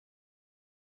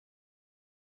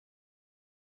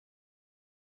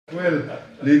Well,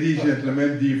 ladies,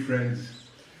 gentlemen, dear friends,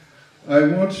 I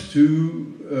want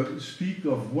to speak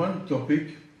of one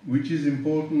topic which is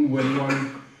important when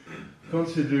one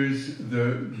considers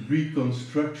the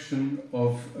reconstruction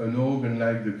of an organ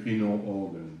like the Crinon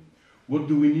organ. What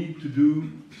do we need to do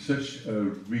such a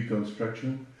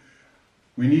reconstruction?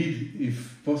 We need,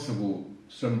 if possible,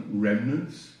 some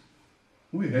remnants.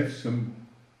 We have some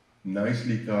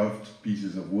nicely carved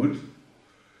pieces of wood.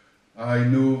 I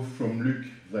know from Luc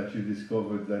that you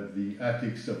discovered that the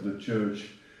attics of the church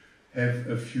have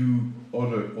a few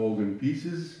other organ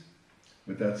pieces,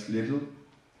 but that's little.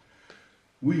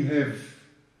 We have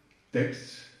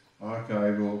texts,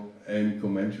 archival and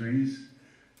commentaries,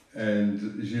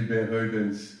 and Gilbert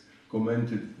Huygens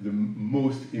commented the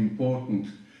most important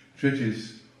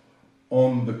treatise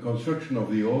on the construction of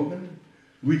the organ,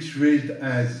 which raised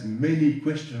as many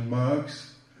question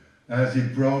marks as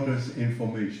it brought us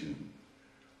information.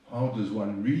 How does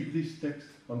one read this text?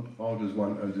 How does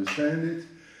one understand it?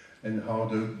 And how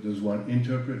does one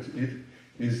interpret it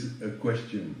is a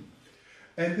question.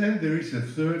 And then there is a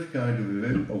third kind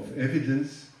of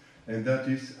evidence, and that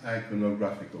is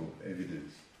iconographical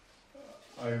evidence.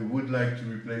 I would like to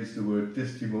replace the word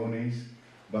testimonies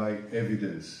by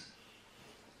evidence.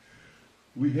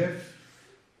 We have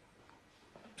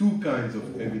two kinds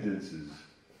of evidences.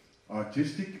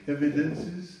 Artistic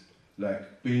evidences,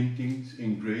 like paintings,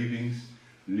 engravings,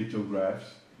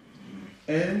 lithographs,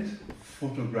 and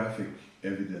photographic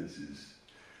evidences.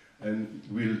 And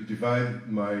we'll divide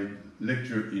my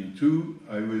lecture in two.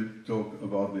 I will talk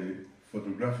about the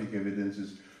photographic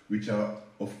evidences, which are,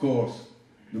 of course,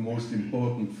 the most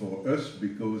important for us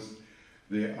because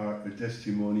they are a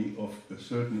testimony of a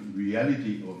certain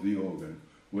reality of the organ,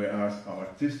 whereas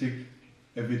artistic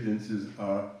evidences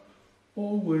are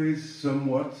always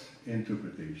somewhat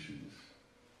interpretations.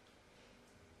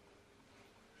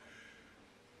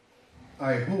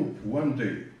 I hope one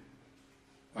day,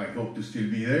 I hope to still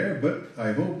be there, but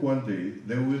I hope one day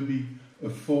there will be a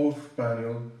fourth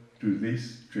panel to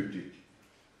this triptych.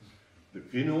 The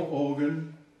Crinon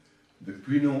organ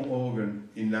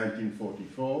in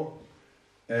 1944,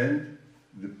 and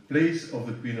the place of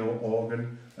the Crinon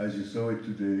organ as you saw it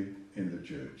today in the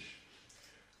church.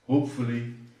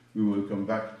 Hopefully, we will come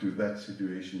back to that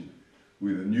situation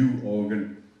with a new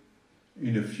organ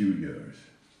in a few years.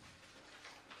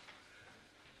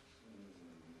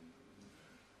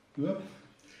 Well,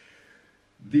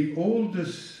 the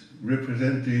oldest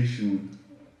representation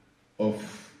of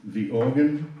the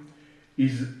organ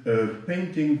is a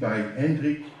painting by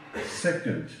Hendrik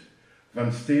II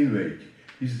van Steenwijk.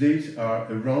 His dates are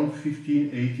around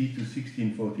 1580 to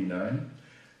 1649,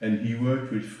 and he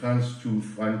worked with Franz II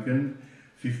Franken,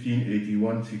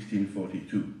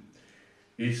 1581-1642.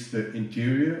 It's the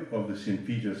interior of the St.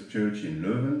 Peter's Church in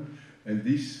Leuven, and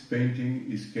this painting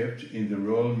is kept in the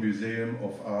Royal Museum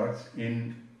of Art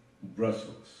in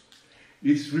Brussels.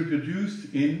 It's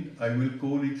reproduced in, I will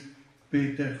call it,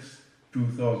 Peters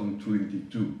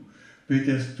 2022.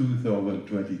 Peters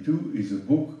 2022 is a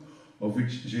book of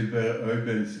which Gilbert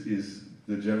Huygens is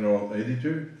the general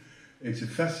editor. It's a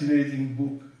fascinating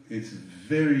book. It's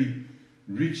very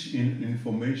rich in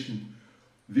information.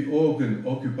 The organ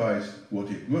occupies what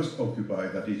it must occupy,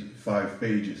 that is 5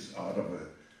 pages out of a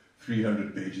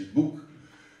 300 pages book,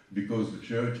 because the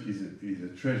church is a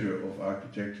treasure of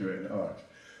architecture and art.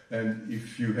 And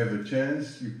if you have a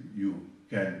chance, you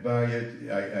can buy it.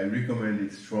 I recommend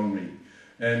it strongly.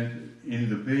 And in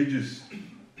the pages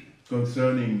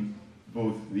concerning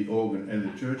both the organ and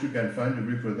the church, you can find a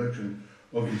reproduction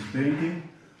of this painting,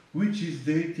 which is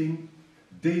dated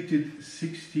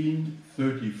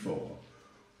 1634.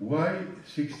 Why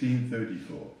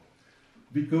 1634?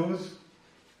 Because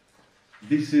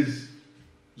this is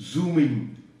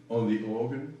zooming on the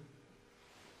organ.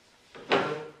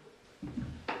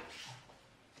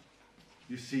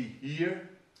 You see here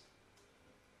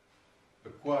a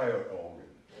choir organ.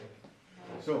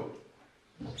 So,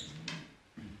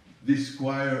 this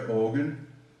choir organ,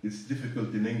 it's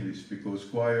difficult in English because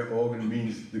choir organ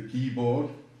means the keyboard,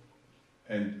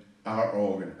 and our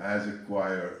organ has a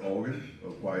choir organ,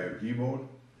 a choir keyboard.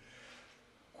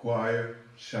 Choir,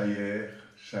 chair,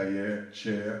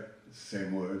 chair,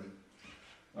 same word.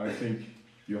 I think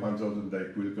Johann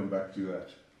Zotendijk will come back to that.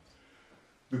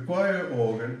 The choir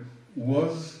organ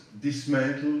was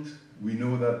dismantled, we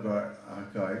know that by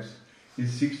archives, in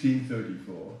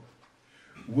 1634,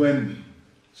 when,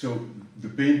 so the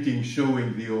painting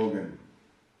showing the organ,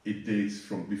 it dates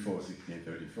from before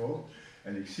 1634,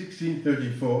 and in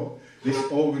 1634, this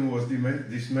organ was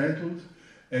dismantled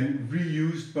and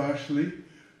reused partially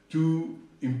to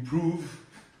improve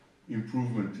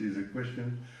improvement is a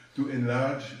question to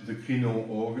enlarge the Crinon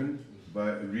organ by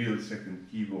a real second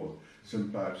keyboard.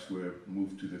 Some pipes were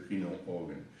moved to the Crinon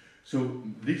organ. So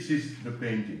this is the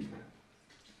painting.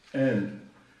 And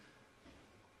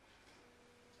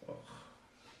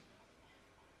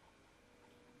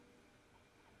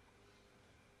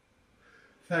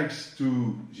thanks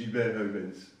to Gilbert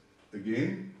Rubens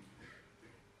again,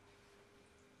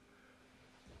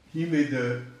 he made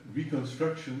a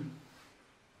reconstruction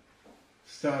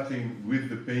starting with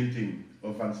the painting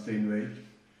of Van Steenwijk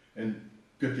and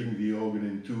cutting the organ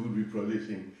in two,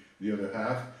 reproducing the other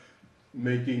half,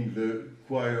 making the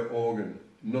choir organ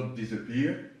not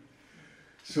disappear.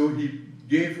 So he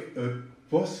gave a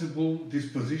possible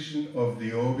disposition of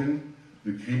the organ,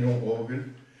 the Crinon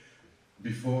organ,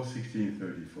 before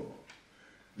 1634.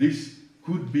 This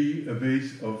could be a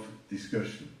base of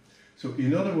discussion. So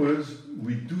in other words,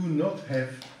 we do not have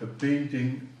a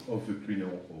painting of the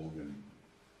Crinon organ.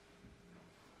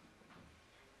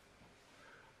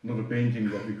 Not a painting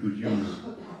that we could use,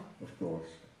 of course.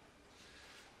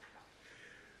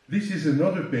 This is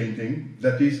another painting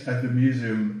that is at the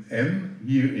Museum M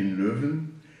here in Leuven,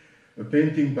 a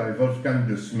painting by Wolfgang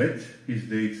de Smet. His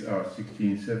dates are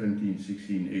 1617,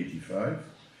 1685.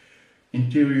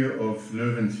 Interior of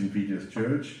Leuven St. Peter's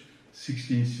Church,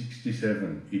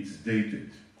 1667, it's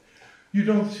dated. You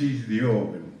don't see the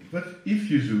organ, but if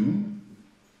you zoom,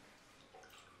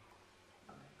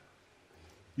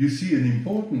 you see an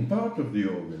important part of the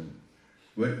organ.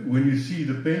 When you see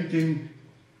the painting,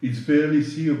 it's barely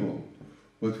seeable.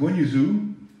 But when you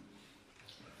zoom,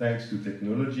 thanks to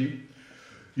technology,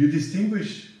 you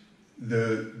distinguish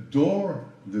the door,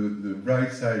 the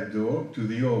right side door, to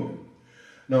the organ.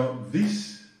 Now,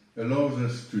 this allows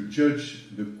us to judge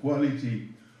the quality,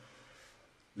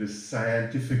 the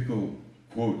scientific,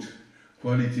 quote,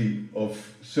 quality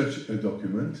of such a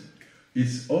document.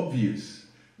 It's obvious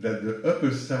that the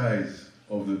upper size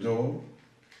of the door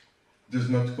does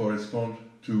not correspond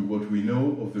to what we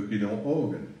know of the Crinon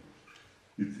organ.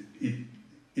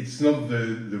 It's not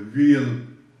the real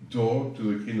door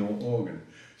to the Crinon organ.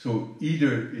 So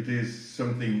either it is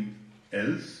something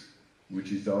else,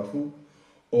 which is doubtful,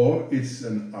 or it's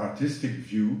an artistic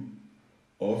view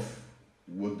of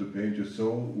what the painter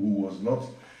saw, who was not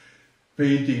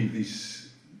painting this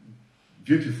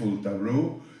beautiful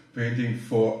tableau, painting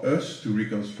for us to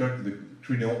reconstruct the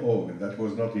Crinon organ. That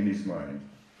was not in his mind.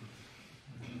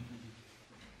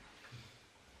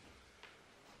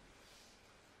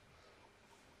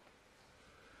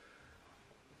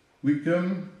 We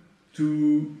come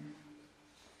to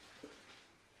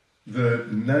the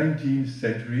 19th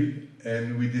century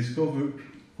and we discover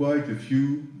quite a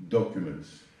few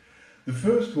documents. The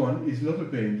first one is not a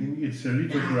painting, it's a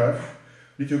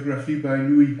lithography by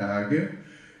Louis Hage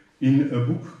in a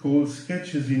book called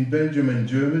Sketches in Belgium and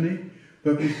Germany,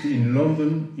 published in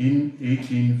London in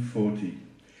 1840.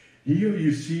 Here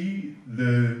you see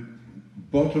the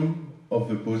bottom of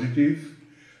the positive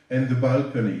and the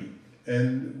balcony.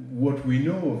 And what we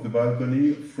know of the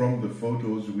balcony from the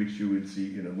photos, which you will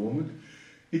see in a moment,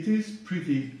 it is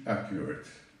pretty accurate.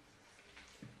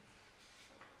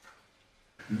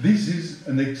 This is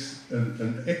an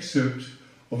excerpt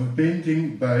of a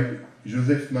painting by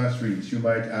Joseph Masrins. You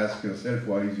might ask yourself,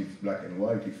 why is it black and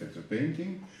white if it's a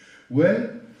painting? Well,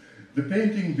 the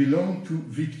painting belonged to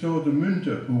Victor de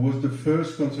Munter, who was the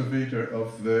first conservator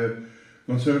of the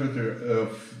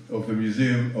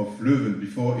Museum of Leuven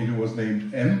before it was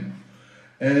named M.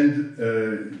 And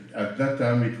at that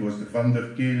time it was the Van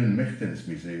der Kelen Mertens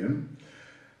Museum.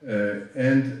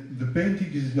 And the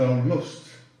painting is now lost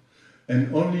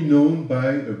and only known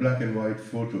by a black and white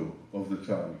photo of the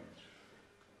time.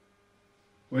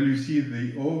 Well, you see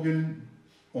the organ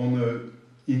on an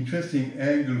interesting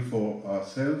angle for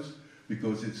ourselves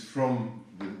because it's from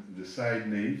the side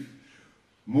nave.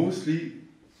 Mostly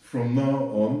from now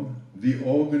on, the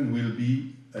organ will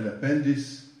be an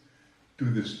appendix to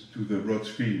the rod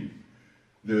screen.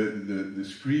 The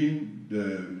screen,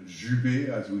 the jubé,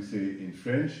 as we say in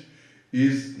French,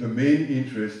 is the main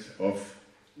interest of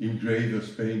engravers,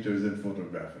 painters, and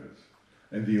photographers.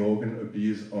 And the organ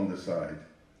appears on the side.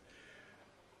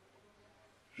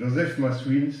 Joseph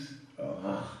Masrins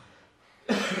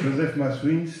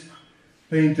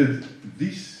painted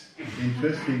this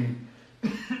interesting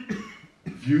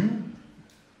view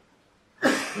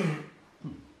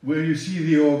where you see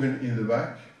the organ in the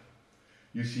back,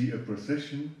 you see a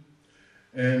procession,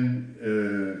 and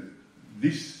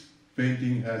this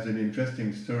painting has an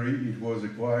interesting story. It was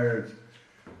acquired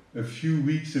a few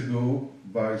weeks ago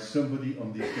by somebody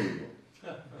on this table.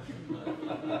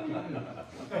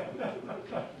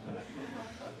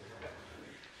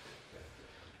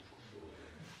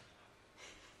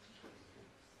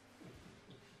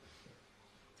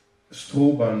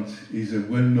 Stroobant is a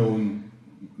well-known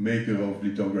maker of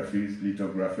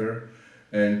lithographer,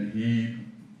 and he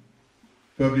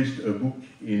published a book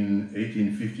in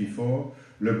 1854,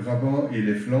 Le Brabant et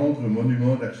les Flandres,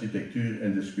 Monuments d'Architecture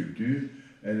and de Sculpture.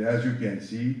 And as you can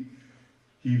see,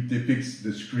 he depicts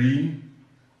the screen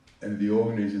and the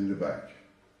organ is in the back.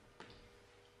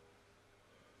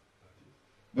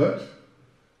 But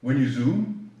when you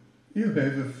zoom, you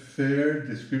have a fair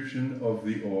description of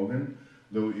the organ,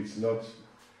 though it's not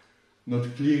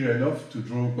clear enough to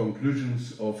draw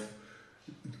conclusions of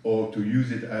or to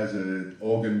use it as an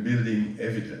organ building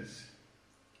evidence.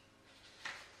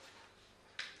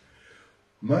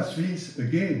 Mass-Wiens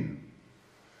again,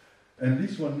 and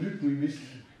this one, look, we missed,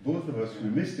 both of us, we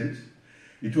missed it.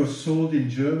 It was sold in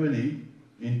Germany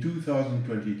in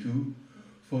 2022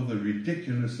 for the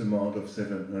ridiculous amount of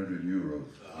 700 euros.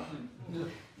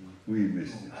 We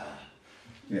missed it.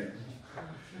 Yeah.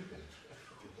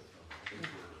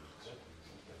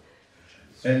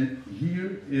 And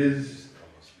here is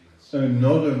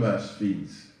another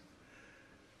Mass-Wiens.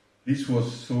 This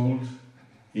was sold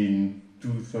in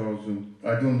 2000,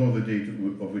 I don't know the date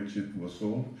of which it was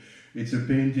sold. It's a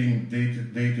painting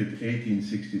dated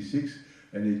 1866,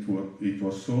 and it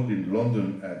was sold in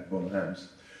London at Bonhams.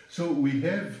 So we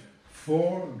have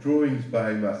 4 drawings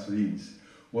by Mass-Wiens.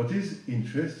 What is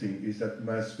interesting is that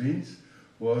Mass-Wiens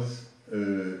was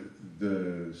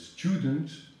the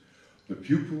student, the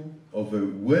pupil of a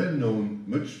well-known,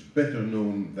 much better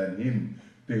known than him,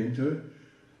 painter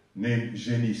named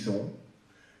Génisson.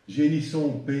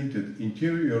 Génisson painted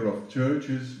interior of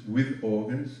churches with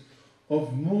organs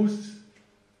of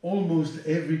almost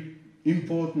every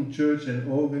important church and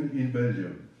organ in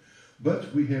Belgium.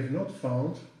 But we have not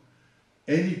found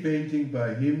any painting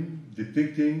by him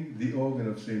depicting the organ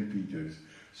of St. Peter's.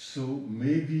 So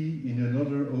maybe in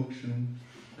another auction.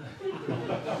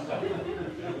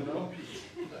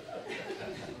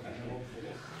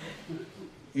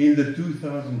 In the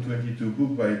 2022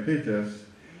 book by Peters,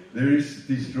 there is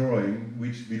this drawing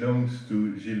which belongs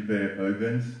to Gilbert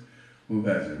Huygens, who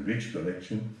has a rich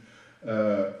collection.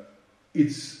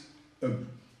 It's an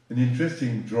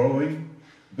interesting drawing,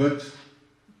 but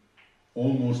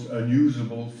almost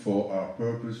unusable for our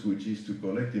purpose, which is to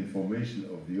collect information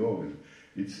of the organ.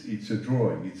 It's a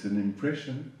drawing, it's an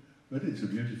impression, but it's a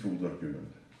beautiful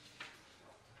document.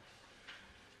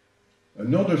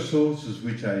 Another sources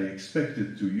which I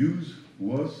expected to use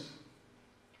was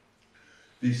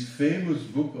this famous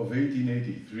book of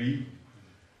 1883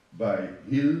 by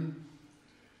Hill,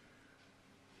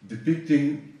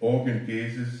 depicting organ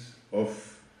cases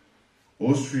of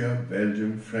Austria,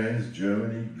 Belgium, France,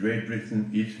 Germany, Great Britain,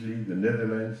 Italy, the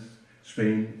Netherlands,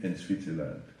 Spain, and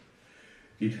Switzerland.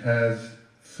 It has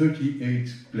 38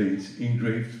 plates,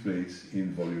 engraved plates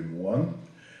in volume 1,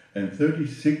 and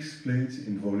 36 plates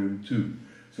in volume 2.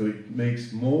 So it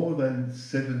makes more than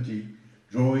 70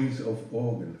 drawings of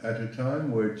organ at a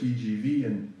time where TGV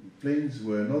and planes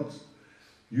were not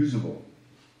usable.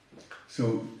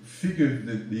 So figure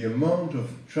the amount of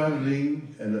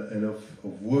traveling and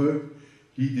of work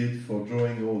he did for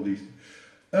drawing all these.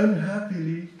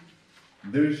 Unhappily,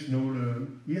 there is no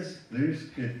Leuven. Yes, there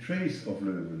is a trace of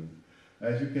Leuven.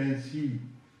 As you can see,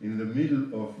 in the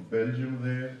middle of Belgium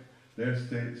there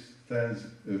stands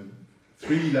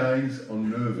 3 lines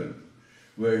on Leuven,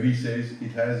 where he says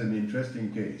it has an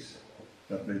interesting case.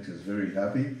 That makes us very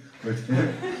happy, but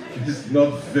it's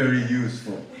not very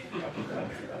useful.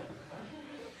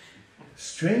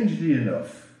 Strangely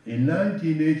enough, in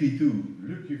 1982,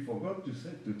 look, you forgot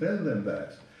to tell them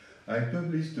that, I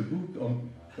published a book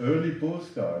on early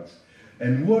postcards.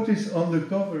 And what is on the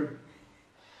cover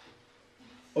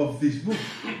of this book?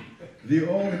 The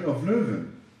organ of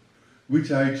Leuven,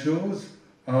 which I chose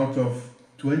out of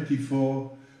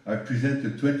 24, I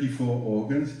presented 24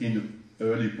 organs in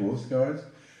early postcards,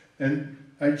 and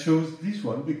I chose this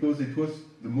one because it was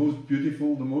the most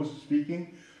beautiful, the most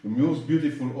speaking, the most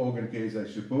beautiful organ case, I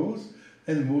suppose,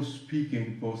 and most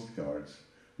speaking postcards.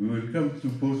 We will come to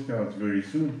postcards very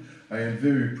soon. I am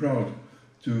very proud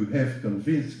to have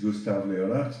convinced Gustave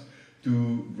Leonhardt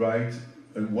to write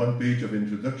a 1 page of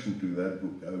introduction to that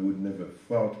book. I would never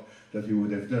thought that he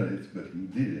would have done it, but he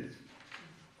did it.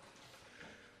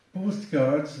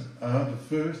 Postcards are the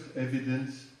first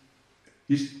evidence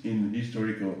in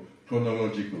historical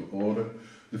chronological order,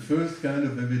 the first kind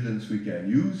of evidence we can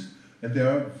use, and they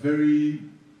are very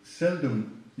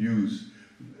seldom used.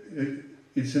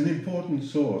 It's an important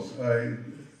source. I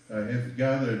have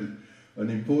gathered an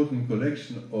important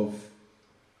collection of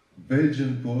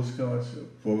Belgian postcards,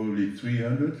 probably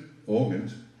 300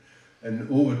 organs, and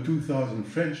over 2,000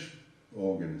 French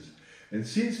organs. And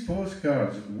since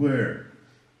postcards were,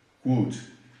 quote,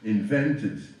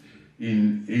 invented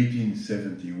in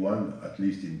 1871, at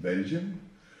least in Belgium,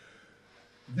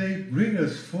 they bring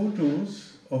us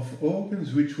photos of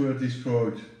organs which were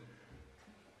destroyed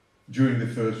during the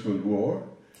First World War,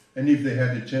 and if they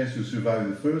had a chance to survive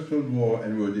the First World War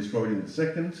and were destroyed in the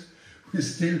Second, we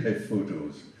still have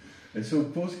photos. And so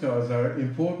postcards are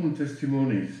important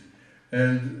testimonies.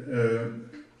 And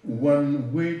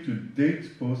one way to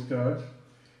date postcards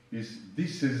is,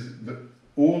 this is the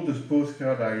oldest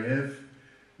postcard I have.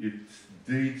 It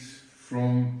dates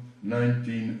from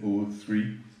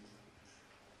 1903,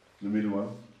 the middle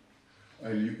one.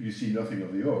 You see nothing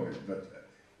of the organ, but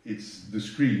it's the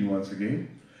screen once again.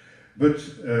 But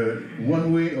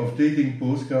one way of dating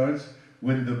postcards,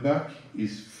 when the back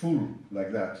is full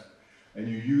like that, and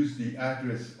you use the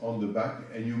address on the back,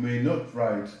 and you may not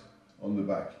write on the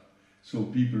back. So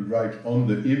people write on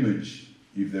the image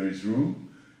if there is room,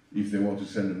 if they want to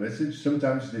send a message.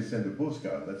 Sometimes they send a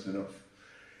postcard, that's enough.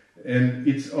 And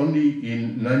it's only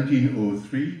in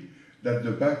 1903 that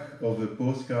the back of the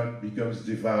postcard becomes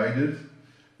divided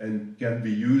and can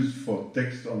be used for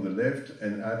text on the left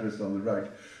and address on the right.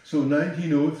 So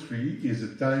 1903 is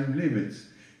a time limit.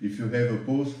 If you have a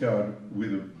postcard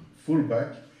with a full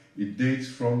back, it dates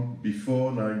from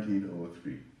before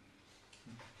 1903.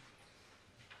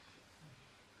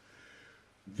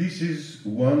 This is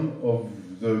one of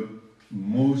the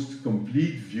most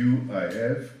complete view I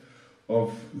have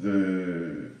of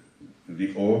the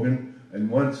organ, and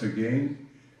once again,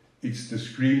 it's the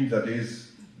screen that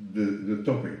is the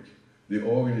topic. The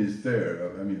organ is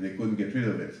there. I mean, they couldn't get rid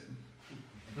of it.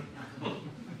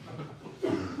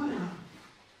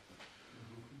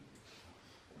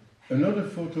 Another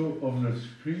photo of the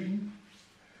screen,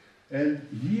 and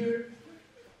here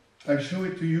I show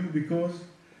it to you because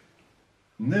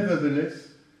nevertheless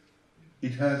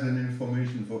it has an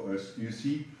information for us. You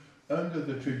see, under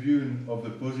the tribune of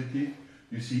the positive,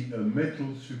 you see a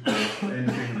metal support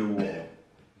entering the wall.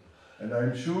 And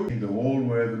I'm sure in the wall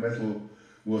where the metal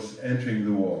was entering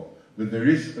the wall, but there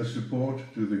is a support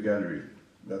to the gallery.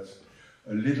 That's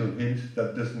a little hint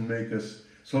that doesn't make us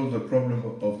solve the problem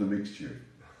of the mixture.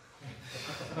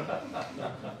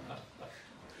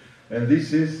 And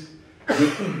this is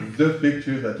the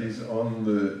picture that is on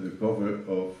the cover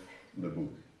of the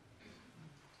book.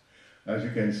 As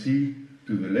you can see,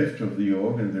 to the left of the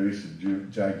organ there is a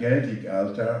gigantic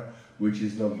altar which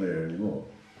is not there anymore.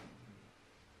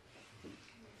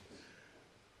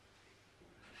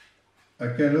 I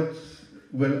cannot,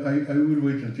 well, I will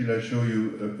wait until I show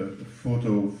you a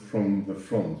photo from the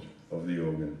front of the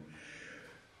organ.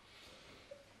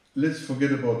 Let's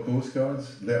forget about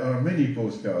postcards. There are many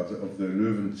postcards of the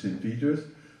Leuven St. Peter's,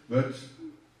 but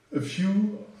a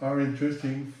few are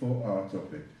interesting for our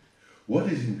topic. What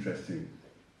is interesting,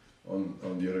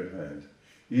 on the other hand,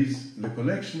 is the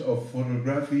collection of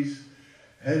photographies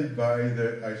held by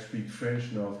the, I speak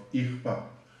French now, IRPA,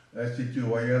 Institut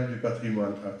Royal du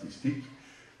Patrimoine Artistique.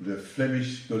 The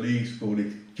Flemish colleagues call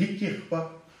it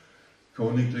KIKIRPA,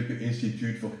 Koninklijke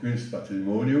Instituut voor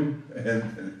Kunstpatrimonium,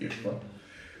 and IRPA.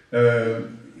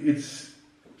 It's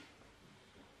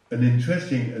an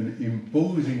interesting and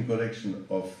imposing collection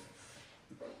of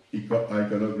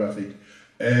iconographic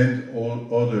and all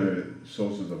other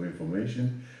sources of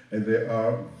information, and they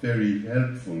are very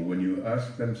helpful. When you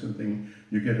ask them something,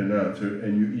 you get an answer,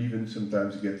 and you even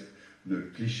sometimes get the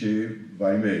cliché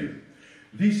by mail.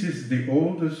 This is the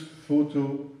oldest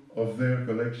photo of their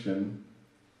collection.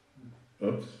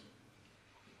 Oops.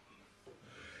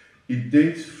 It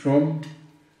dates from,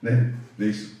 then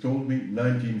they told me,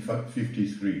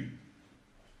 1953.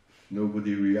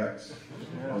 Nobody reacts?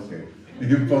 Okay,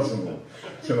 impossible.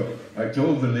 So I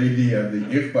told the lady at the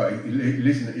IRPA,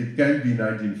 listen, it can't be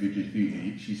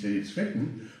 1953. She said, it's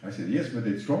written. I said, yes, but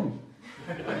it's wrong.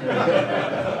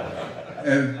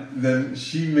 And then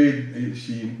she made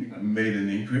an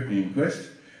inquest,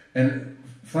 and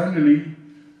finally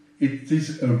it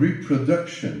is a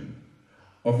reproduction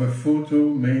of a photo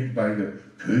made by the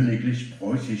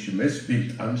Königlich-Preußische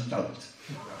Messbildanstalt.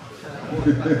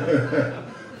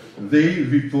 They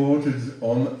reported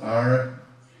on our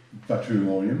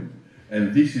patrimonium,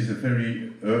 and this is a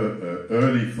very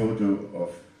early photo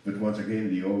of, but once again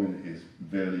the organ is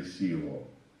barely seeable.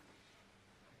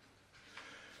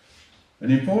 An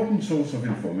important source of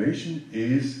information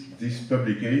is this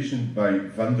publication by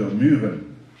Van der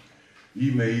Muren. He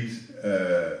made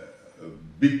a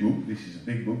big book, this is a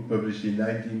big book, published in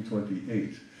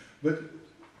 1928. But,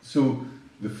 so,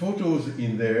 the photos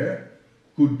in there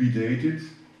could be dated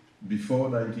before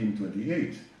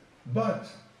 1928. But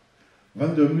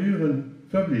Van der Muren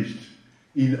published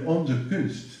in On the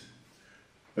Kunst,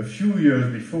 a few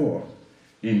years before,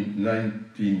 in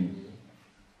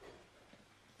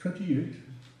 1928?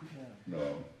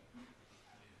 No.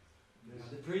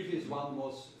 The previous one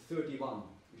was 31,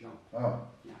 Jean. Ah,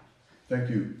 Yeah. thank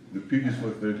you. The previous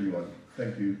was 31.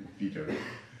 Thank you, Peter.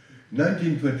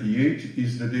 1928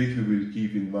 is the date we will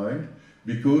keep in mind,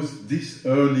 because this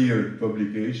earlier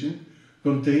publication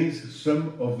contains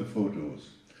some of the photos.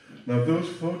 Now, those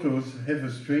photos have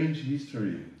a strange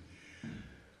history.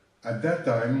 At that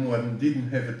time, one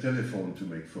didn't have a telephone to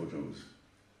make photos.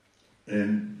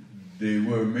 And they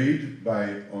were made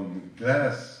on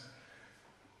glass.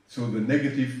 So the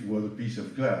negative was a piece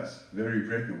of glass, very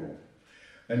breakable.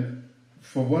 And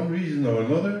for one reason or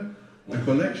another, the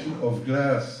collection of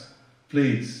glass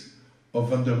plates of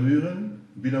Van der Muren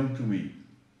belonged to me.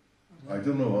 I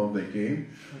don't know how they came.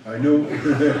 I know,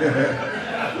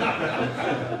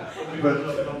 but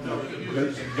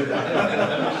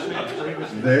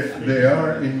they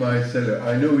are in my cellar.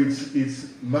 I know it's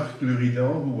Marc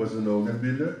Leuven, who was an organ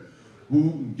builder,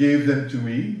 who gave them to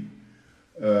me.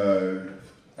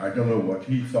 I don't know what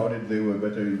he thought they were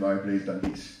better in my place than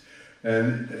his.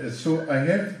 And so I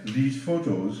have these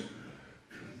photos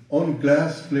on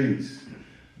glass plates.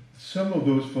 Some of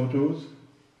those photos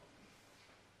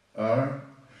are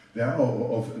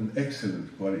of an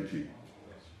excellent quality.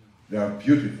 They are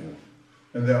beautiful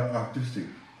and they are artistic.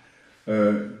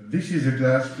 This is a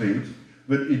glass plate,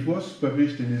 but it was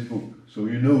published in his book, so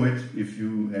you know it if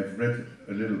you have read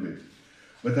a little bit.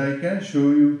 But I can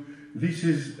show you, this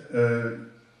is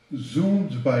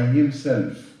zoomed by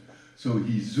himself. So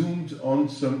he zoomed on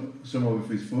some of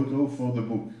his photos for the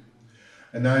book.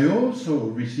 And I also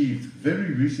received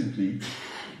very recently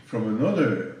from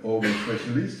another organ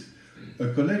specialist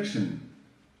a collection,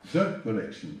 the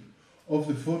collection, of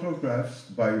the photographs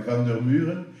by Van der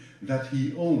Muren that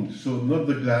he owned. So not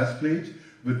the glass plate,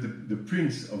 but the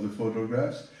prints of the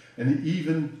photographs, and he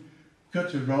even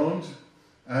cut around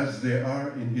as they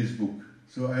are in his book.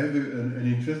 So I have an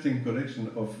interesting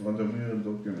collection of Van der Muren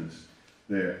documents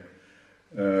there.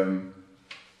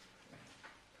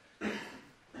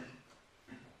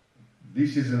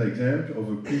 This is an example of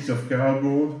a piece of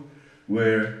cardboard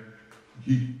where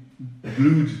he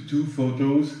glued two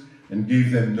photos and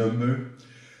gave them number.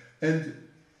 And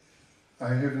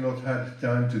I have not had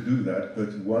time to do that,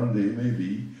 but one day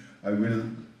maybe I will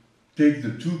take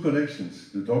the two collections,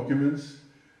 the documents,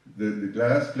 the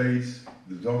glass plates,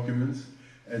 the documents,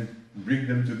 and bring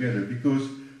them together, because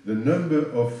the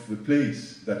number of the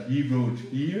plates that he wrote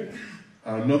here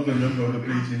are not the number of the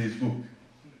plates in his book.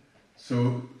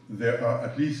 So there are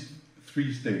at least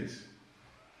 3 states.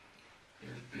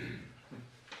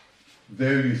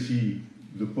 There you see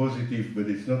the positive, but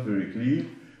it's not very clear.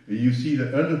 You see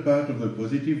the under part of the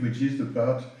positive, which is the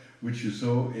part which you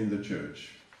saw in the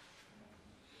church.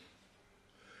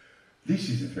 This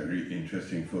is a very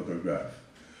interesting photograph.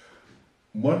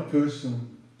 One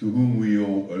person to whom we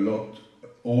owe a lot,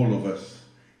 all of us,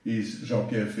 is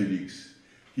Jean-Pierre Félix.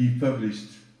 He published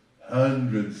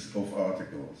hundreds of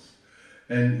articles.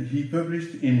 And he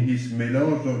published in his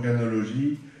Mélange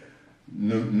d'organologie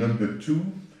number 2,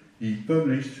 he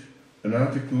published an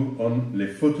article on les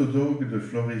photodorgues de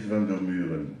Floris van der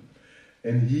Muren.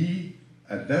 And he,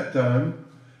 at that time,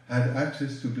 had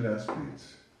access to glass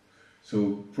plates.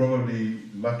 So probably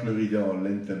Marc Leuven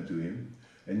lent them to him,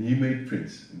 and he made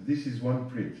prints. And this is one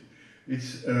print.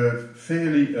 It's a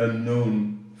fairly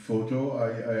unknown photo.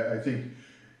 I think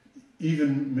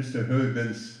even Mr.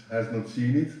 Huygens has not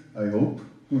seen it, I hope.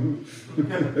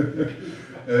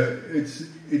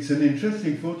 It's an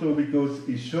interesting photo because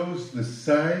it shows the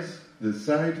size, the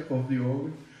side of the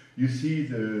organ. You see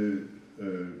the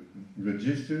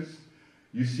registers,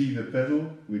 you see the pedal,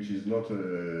 which is not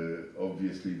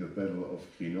obviously the pedal of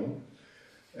Crinon,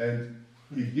 and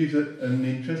it gives an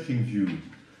interesting view.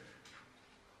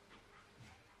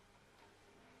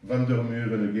 Van der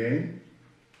Muren again,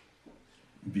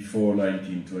 before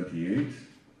 1928.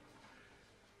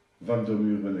 Van der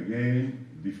Muren again,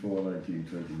 before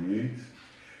 1928.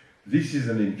 This is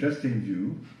an interesting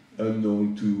view,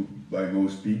 unknown to by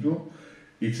most people.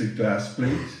 It's a glass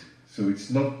plate, so it's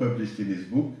not published in his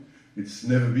book. It's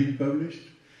never been published.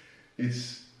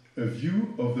 It's a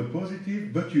view of the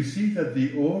positive, but you see that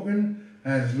the organ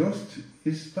has lost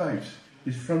his pipes,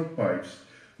 his front pipes.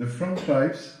 The front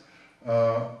pipes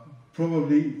are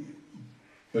probably,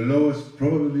 allow us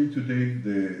probably to take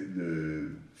the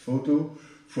photo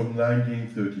from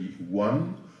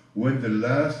 1931, when the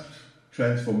last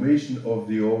transformation of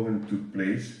the organ took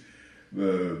place,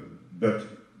 but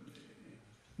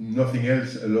nothing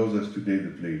else allows us to date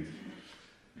the plate.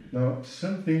 Now,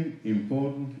 something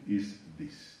important is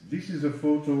this. This is a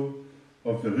photo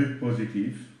of the Rue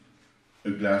Positive,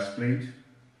 a glass plate,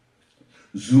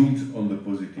 zoomed on the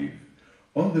positive.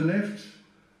 On the left,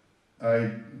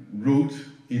 I wrote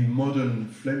in modern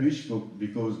Flemish,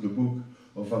 because the book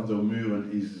of Van der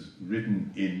Muren is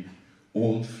written in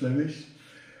Old Flemish,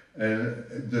 and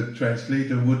the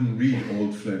translator wouldn't read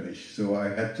Old Flemish, so I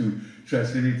had to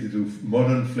translate it into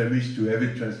modern Flemish to have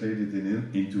it translated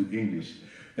into English.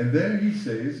 And there he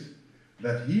says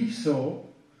that he saw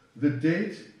the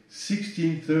date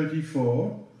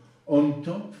 1634 on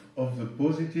top of the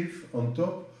positive, on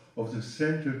top of the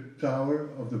center tower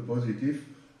of the positive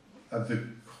at the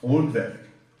Kronwerk.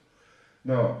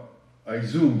 Now, I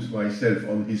zoomed myself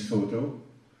on his photo,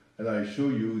 and I show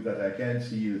you that I can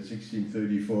see the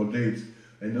 1634 date,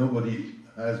 and nobody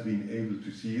has been able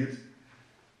to see it.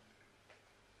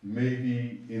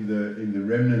 Maybe in the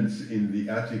remnants in the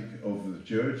attic of the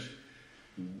church,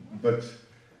 but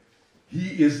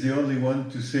he is the only one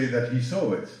to say that he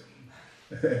saw it.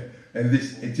 And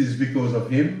it is because of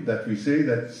him that we say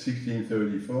that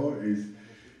 1634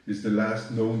 is the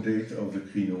last known date of the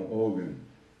Crinon organ,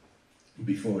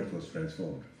 before it was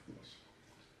transformed, of course.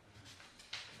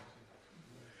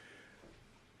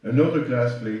 Another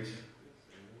glass plate,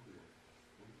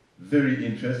 very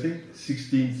interesting,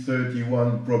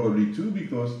 1631 probably too,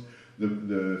 because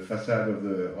the facade of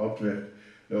the Hauptwerk,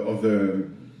 of the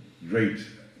grate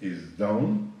is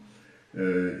down.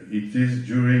 It is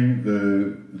during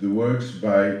the works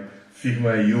by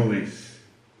Firmin Joris.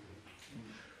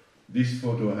 This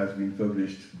photo has been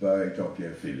published by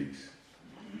Jean-Pierre Félix.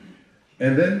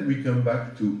 And then we come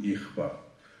back to IRPA,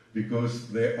 because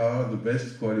they are the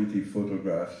best quality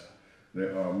photographs. They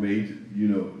are made,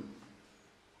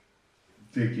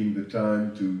 taking the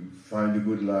time to find a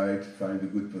good light, find a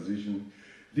good position.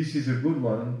 This is a good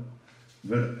one,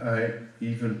 but I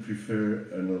even prefer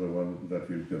another one that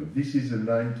will come. This is a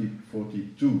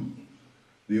 1942.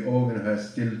 The organ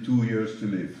has still 2 years to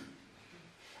live.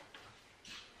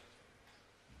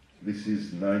 This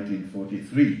is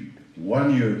 1943,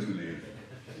 1 year to live.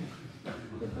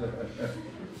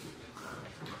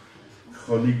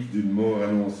 Chronique d'une mort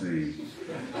annoncée.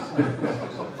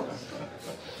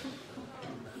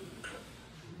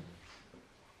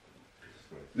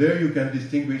 There you can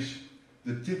distinguish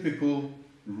the typical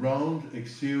round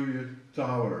exterior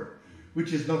tower,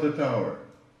 which is not a tower,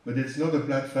 but it's not a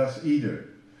plateface either.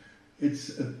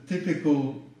 It's a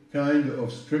typical kind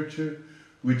of structure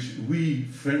which we,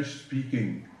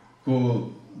 French-speaking,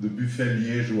 call the buffet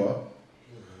liégeois,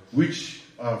 which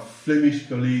our Flemish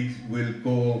colleagues will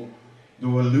call the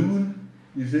Walloon.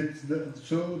 Is it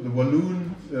so? The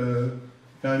Walloon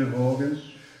kind of organs.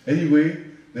 Anyway,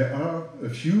 there are a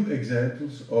few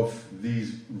examples of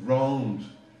these round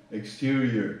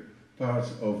exterior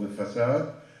parts of the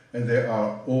facade, and they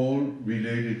are all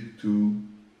related to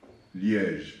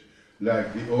Liège.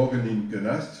 Like the organ in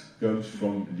Kenast comes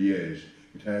from Liège.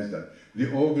 It has that. The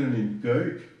organ in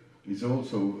Kuik is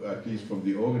also, at least from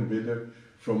the organ builder,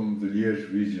 from the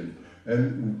Liège region.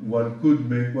 And one could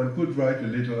write a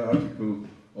little article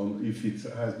on, if it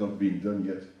has not been done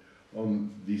yet, on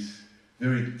this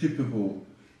very typical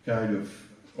kind of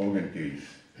organ case.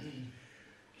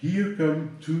 Here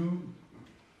come two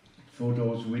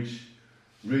photos which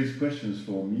raise questions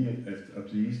for me,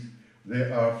 at least. They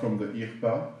are from the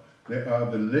IRPA. They are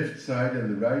the left side and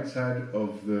the right side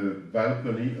of the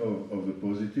balcony of the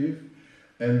positive.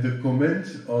 And the comment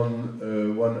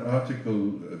on one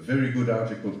article, a very good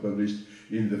article published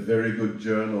in the very good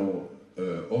journal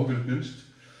Orgelkunst,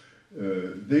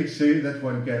 they say that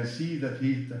one can see that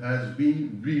it has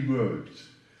been reworked.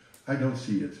 I don't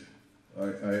see it.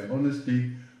 I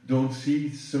honestly don't see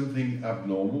something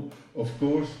abnormal. Of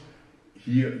course,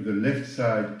 here the left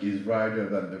side is larger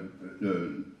than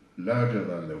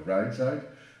the right side,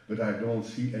 but I don't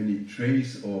see any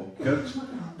trace or cut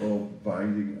or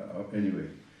binding. Anyway,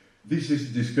 this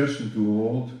is discussion to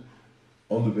hold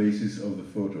on the basis of the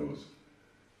photos.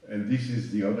 And this is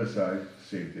the other side,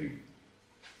 same thing.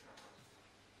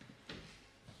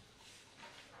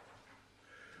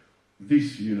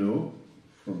 This you know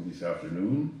from this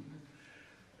afternoon,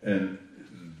 and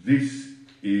this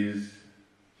is,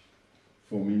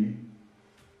 for me,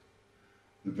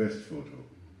 the best photo.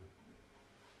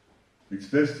 It's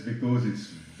best because it's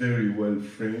very well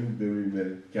framed, very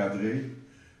well cadré,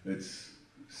 it's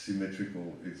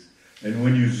symmetrical, and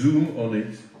when you zoom on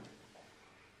it,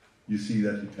 you see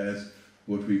that it has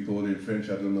what we call in French,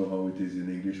 I don't know how it is in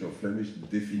English or Flemish,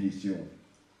 definition.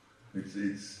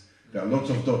 There are lots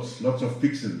of dots, lots of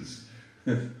pixels.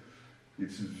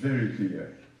 It's very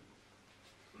clear.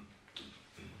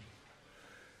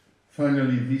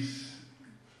 Finally, this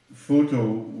photo,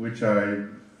 which I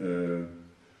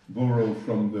borrow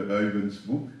from the Leuven's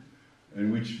book,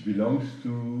 and which belongs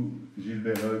to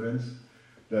Gilbert Leuven's,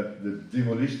 that the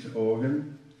demolished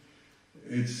organ.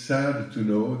 It's sad to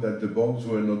know that the bombs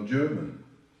were not German.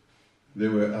 They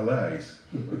were Allies.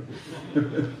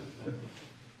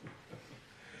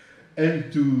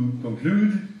 And to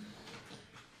conclude,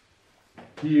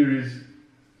 here is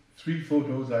 3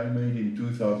 photos I made in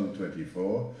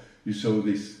 2024. You saw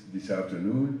this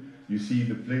afternoon. You see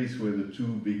the place where the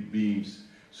 2 big beams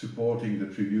supporting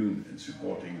the tribune and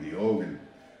supporting the organ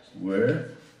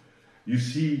were. You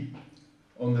see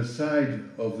on the side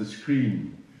of the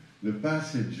screen the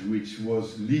passage which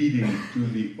was leading to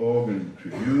the organ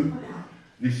tribune.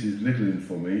 This is little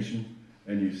information,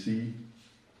 and you see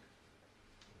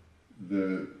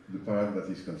the part that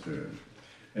is concerned.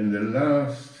 And the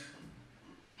last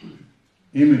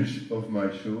image of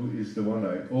my show is the one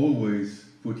I always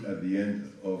put at the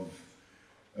end of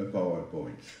a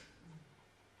PowerPoint.